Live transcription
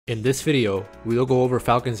In this video, we will go over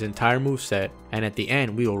Falcon's entire moveset, and at the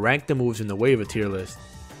end we will rank the moves in the way of a tier list.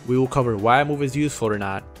 We will cover why a move is useful or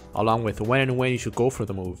not, along with when and when you should go for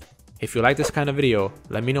the move. If you like this kind of video,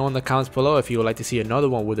 let me know in the comments below if you would like to see another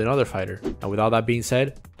one with another fighter. And with all that being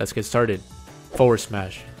said, let's get started. Forward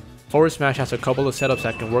Smash. Forward Smash has a couple of setups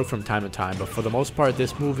that can work from time to time, but for the most part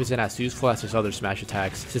this move isn't as useful as its other smash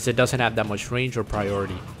attacks since it doesn't have that much range or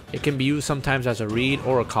priority. It can be used sometimes as a read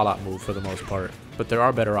or a call out move for the most part, but there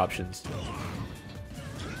are better options.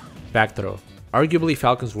 Back throw. Arguably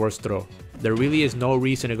Falcon's worst throw. There really is no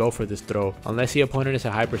reason to go for this throw unless the opponent is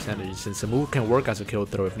at high percentage, since the move can work as a kill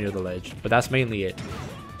throw if near the ledge, but that's mainly it.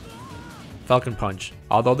 Falcon Punch.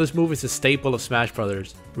 Although this move is a staple of Smash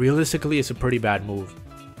Brothers, realistically it's a pretty bad move.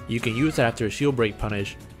 You can use it after a shield break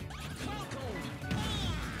punish,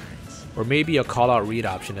 or maybe a call out read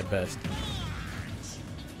option at best.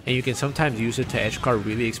 And you can sometimes use it to edge guard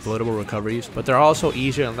really exploitable recoveries, but there are also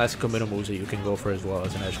easier and less committal moves that you can go for as well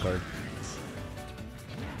as an edge guard.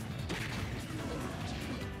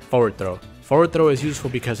 Forward throw. Forward throw is useful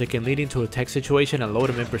because it can lead into a tech situation and load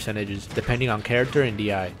him in percentages depending on character and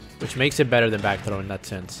DI, which makes it better than back throw in that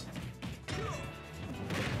sense.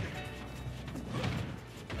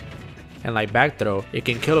 And like back throw, it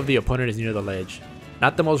can kill if the opponent is near the ledge.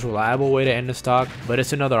 Not the most reliable way to end the stock, but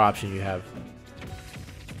it's another option you have.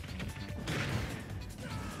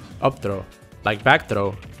 Up throw. Like back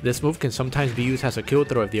throw, this move can sometimes be used as a kill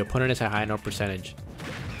throw if the opponent is at high enough percentage.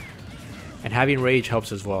 And having rage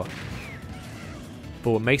helps as well.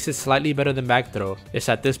 But what makes it slightly better than back throw is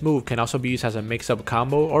that this move can also be used as a mix-up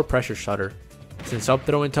combo or pressure shutter, since up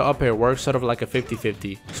throw into up air works sort of like a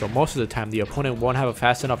 50-50, so most of the time the opponent won't have a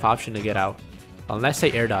fast enough option to get out, unless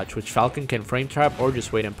they air dodge, which Falcon can frame trap or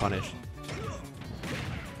just wait and punish.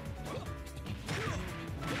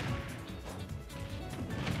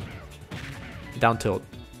 Down tilt.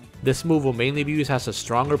 This move will mainly be used as a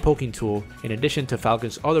stronger poking tool in addition to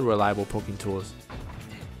Falcon's other reliable poking tools.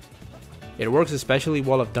 It works especially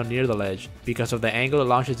well if done near the ledge because of the angle it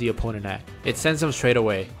launches the opponent at. It sends them straight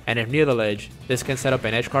away, and if near the ledge, this can set up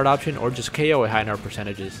an edge guard option or just KO at high enough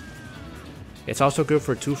percentages. It's also good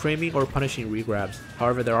for 2-framing or punishing regrabs,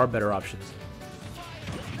 however there are better options.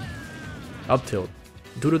 Up tilt.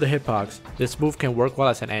 Due to the hitbox, this move can work well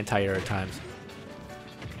as an anti-air at times,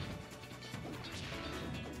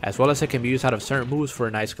 as well as it can be used out of certain moves for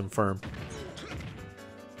a nice confirm.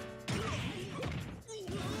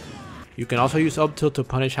 You can also use up tilt to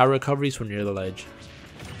punish high recoveries from near the ledge.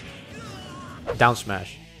 Down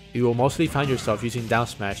smash. You will mostly find yourself using down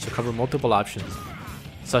smash to cover multiple options,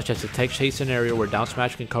 such as a tech chase scenario where down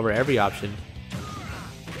smash can cover every option,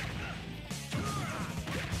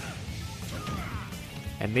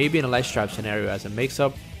 and maybe in a ledge trap scenario as a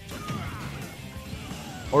mix-up,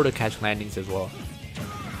 or to catch landings as well.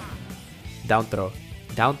 Down throw.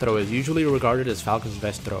 Down throw is usually regarded as Falcon's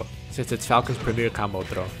best throw, since it's Falcon's premier combo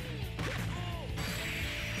throw.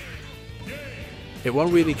 It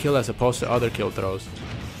won't really kill as opposed to other kill throws,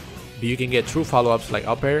 but you can get true follow-ups like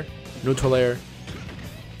up air, neutral air,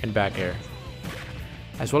 and back air,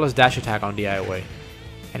 as well as dash attack on DI away.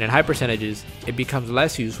 And in high percentages, it becomes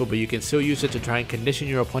less useful, but you can still use it to try and condition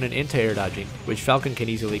your opponent into air dodging, which Falcon can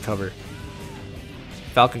easily cover.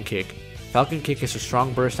 Falcon Kick. Falcon Kick is a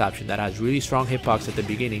strong burst option that has really strong hitbox at the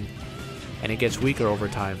beginning, and it gets weaker over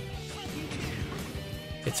time.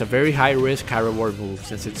 It's a very high risk, high reward move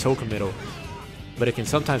since it's so committal, but it can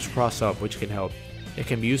sometimes cross up, which can help. It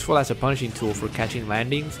can be useful as a punishing tool for catching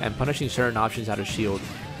landings and punishing certain options out of shield,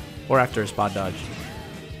 or after a spot dodge.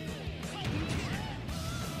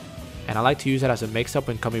 And I like to use it as a mix-up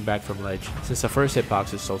when coming back from ledge, since the first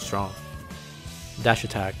hitbox is so strong. Dash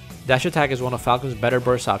attack. Dash attack is one of Falcon's better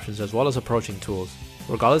burst options as well as approaching tools.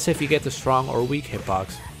 Regardless if you get the strong or weak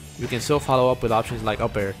hitbox, you can still follow up with options like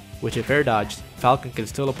up air, which if air dodged, Falcon can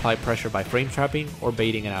still apply pressure by frame trapping or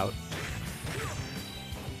baiting it out.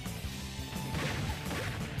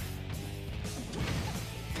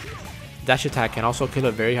 Dash attack can also kill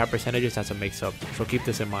at very high percentages as a mix-up, so keep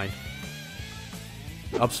this in mind.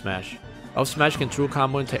 Up smash. Up smash can true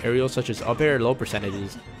combo into aerials such as up air at low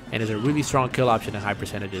percentages, and is a really strong kill option at high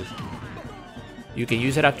percentages. You can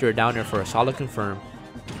use it after a down air for a solid confirm,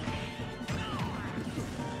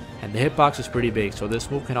 and the hitbox is pretty big, so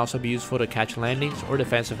this move can also be useful to catch landings or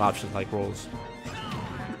defensive options like rolls.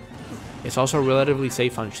 It's also relatively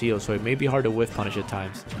safe on shield, so it may be hard to whiff punish at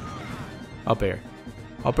times. Up air.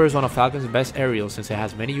 Up air is one of Falcon's best aerials since it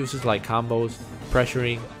has many uses like combos,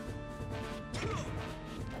 pressuring,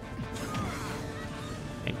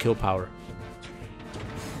 and kill power.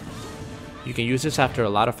 You can use this after a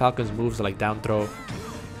lot of Falcon's moves like down throw,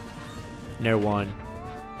 Nair 1,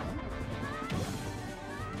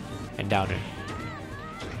 and down air.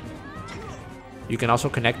 You can also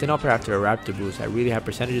connect an up air after a raptor boost at really high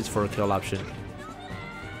percentages for a kill option.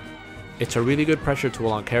 It's a really good pressure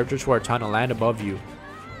tool on characters who are trying to land above you,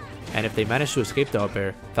 and if they manage to escape the up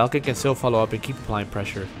air, Falcon can still follow up and keep applying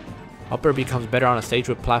pressure. Up air becomes better on a stage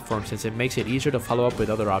with platforms since it makes it easier to follow up with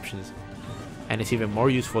other options, and it's even more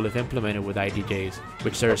useful if implemented with IDJs,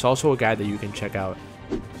 which there is also a guide that you can check out.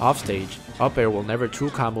 Off stage, up air will never true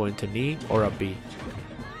combo into knee or up B.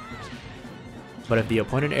 But if the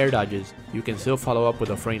opponent air dodges, you can still follow up with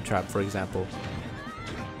a frame trap, for example.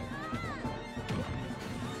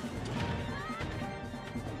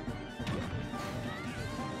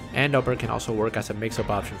 And up air can also work as a mix-up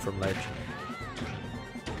option from ledge.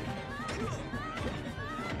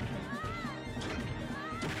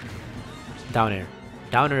 Down air.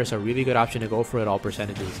 Down air is a really good option to go for at all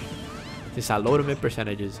percentages. Since at low to mid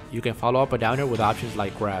percentages, you can follow up a down air with options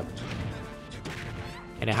like grab.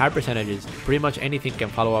 And at high percentages, pretty much anything can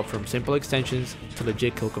follow up from simple extensions to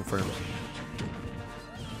legit kill confirms.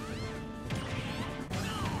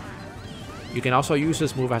 You can also use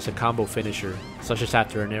this move as a combo finisher, such as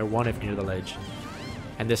after an air 1 if near the ledge.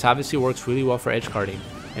 And this obviously works really well for edge guarding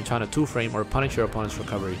and trying to 2-frame or punish your opponent's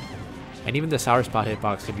recovery. And even the sour spot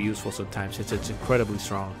hitbox can be useful sometimes since it's incredibly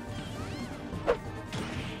strong.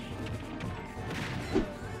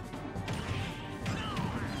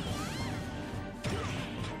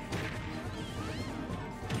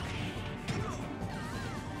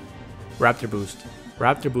 Raptor Boost.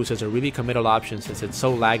 Raptor Boost is a really committal option since it's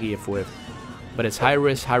so laggy if whiffed. But it's high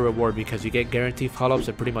risk, high reward because you get guaranteed follow-ups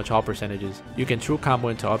at pretty much all percentages. You can true combo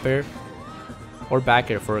into up air or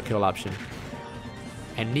back air for a kill option.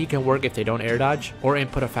 And knee can work if they don't air dodge or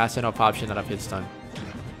input a fast enough option that I've hit stun.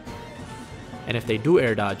 And if they do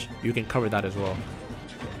air dodge, you can cover that as well.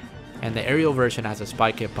 And the aerial version has a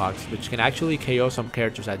spike hitbox, which can actually KO some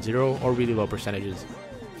characters at 0 or really low percentages.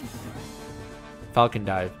 Falcon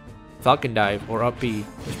Dive. Falcon Dive, or up B,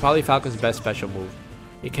 is probably Falcon's best special move.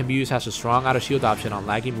 It can be used as a strong out of shield option on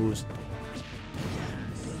laggy moves.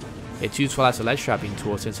 It's useful as a ledge trapping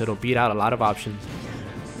tool since it'll beat out a lot of options.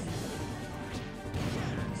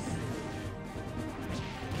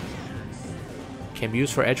 Can be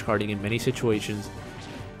used for edge guarding in many situations.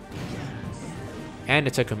 And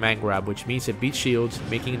it's a command grab, which means it beats shields,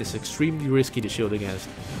 making this extremely risky to shield against.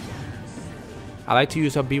 I like to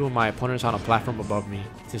use up B when my opponent is on a platform above me,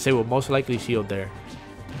 since they will most likely shield there.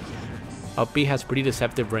 Up B has pretty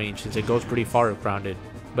deceptive range since it goes pretty far if grounded,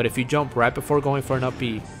 but if you jump right before going for an up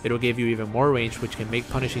B, it'll give you even more range, which can make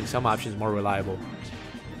punishing some options more reliable.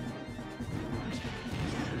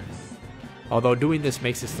 Although doing this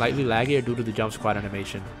makes it slightly laggier due to the jump squat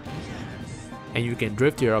animation. And you can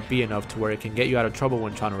drift your up B enough to where it can get you out of trouble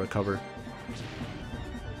when trying to recover.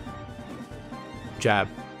 Jab.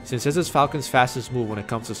 Since this is Falcon's fastest move when it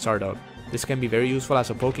comes to startup, this can be very useful as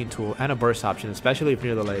a poking tool and a burst option, especially if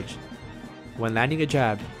near the ledge. When landing a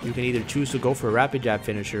jab, you can either choose to go for a rapid jab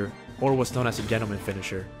finisher or what's known as a gentleman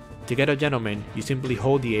finisher. To get a gentleman, you simply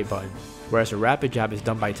hold the A button, whereas a rapid jab is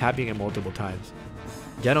done by tapping it multiple times.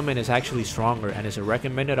 Gentleman is actually stronger and is a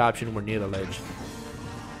recommended option when near the ledge.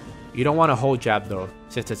 You don't want to hold jab though,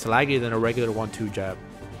 since it's laggier than a regular 1-2 jab.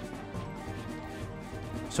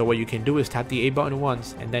 So what you can do is tap the A button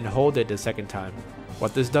once and then hold it the second time.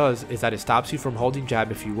 What this does is that it stops you from holding jab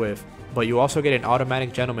if you whiff, but you also get an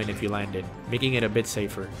automatic gentleman if you land it, making it a bit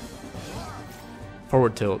safer.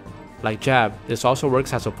 Forward tilt. Like jab, this also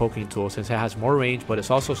works as a poking tool since it has more range but it's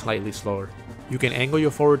also slightly slower. You can angle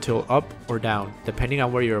your forward tilt up or down depending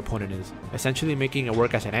on where your opponent is, essentially making it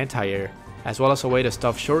work as an anti-air, as well as a way to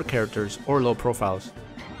stuff short characters or low profiles.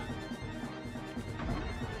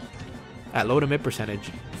 At low to mid percentage,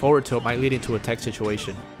 forward tilt might lead into a tech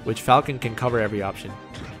situation, which Falcon can cover every option.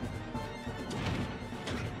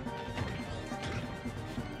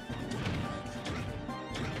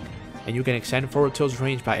 And you can extend forward tilt's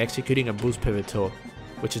range by executing a boost pivot tilt,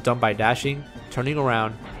 which is done by dashing, turning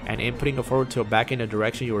around, and inputting a forward tilt back in the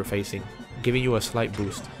direction you were facing, giving you a slight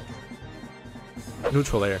boost.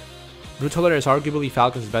 Neutral air. Neutral air is arguably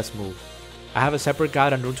Falcon's best move. I have a separate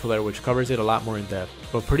guide on neutral air which covers it a lot more in depth,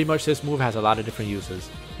 but pretty much this move has a lot of different uses.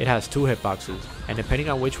 It has 2 hitboxes, and depending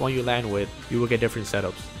on which one you land with, you will get different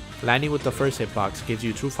setups. Landing with the first hitbox gives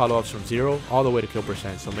you true follow-ups from 0 all the way to kill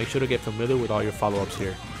percent, so make sure to get familiar with all your follow-ups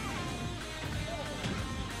here.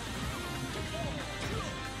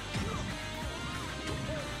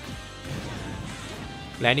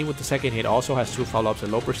 Landing with the second hit also has true follow-ups at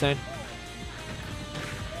low percent,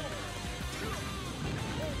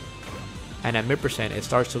 and at mid percent it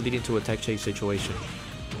starts to lead into a tech chase situation.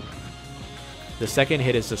 The second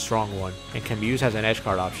hit is the strong one and can be used as an edge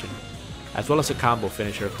guard option, as well as a combo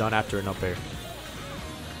finisher if done after an up air.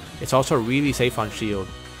 It's also really safe on shield,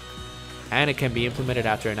 and it can be implemented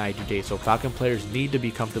after an IGJ, so Falcon players need to be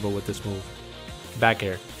comfortable with this move. Back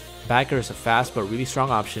air. Back air is a fast but really strong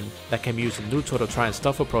option that can be used in neutral to try and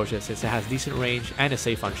stuff approaches since it has decent range and is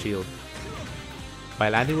safe on shield. By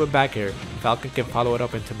landing with back air, Falcon can follow it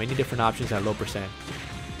up into many different options at low percent,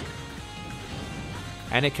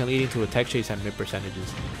 and it can lead into a tech chase at mid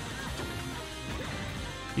percentages.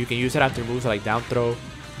 You can use it after moves like down throw,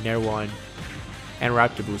 nair 1, and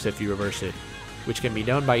raptor boost if you reverse it, which can be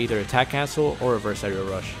done by either attack cancel or reverse aerial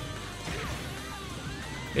rush.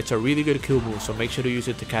 It's a really good kill move, so make sure to use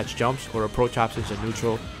it to catch jumps or approach options in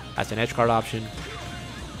neutral as an edge guard option.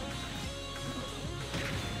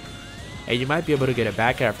 And you might be able to get a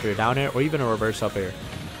back air after a down air or even a reverse up air.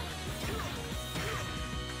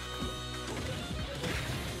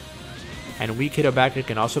 And weak hit or back air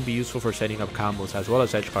can also be useful for setting up combos as well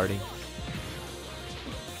as edge guarding.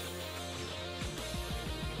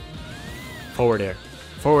 Forward air.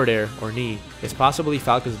 Forward air, or knee, is possibly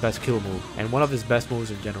Falcon's best kill move, and one of his best moves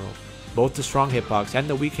in general. Both the strong hitbox and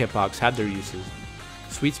the weak hitbox have their uses.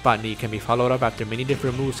 Sweet spot knee can be followed up after many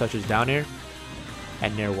different moves such as down air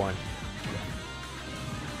and nair 1.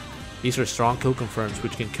 These are strong kill confirms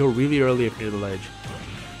which can kill really early if near the ledge.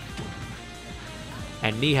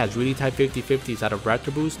 And knee has really tight 50-50s out of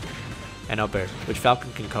raptor boost and up air, which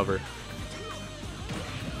Falcon can cover.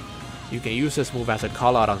 You can use this move as a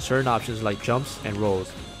call out on certain options like jumps and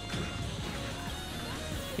rolls.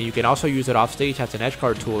 And you can also use it off stage as an edge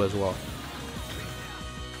guard tool as well.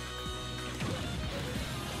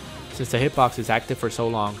 Since the hitbox is active for so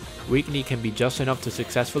long, weak knee can be just enough to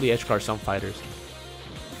successfully edge guard some fighters.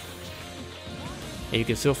 And you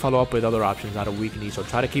can still follow up with other options out of weak knee, so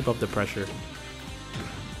try to keep up the pressure.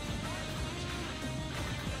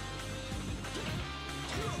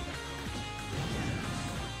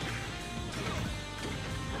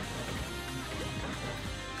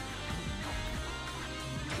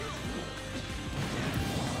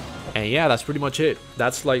 And yeah, that's pretty much it.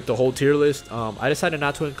 That's like the whole tier list. I decided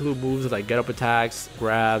not to include moves like get up attacks,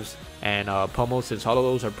 grabs, and pummels, since all of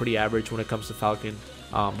those are pretty average when it comes to Falcon.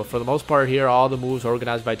 But for the most part here, all the moves are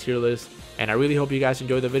organized by tier list. And I really hope you guys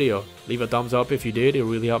enjoyed the video. Leave a thumbs up if you did, it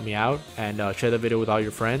really helped me out. And share the video with all your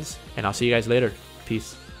friends. And I'll see you guys later.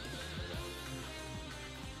 Peace.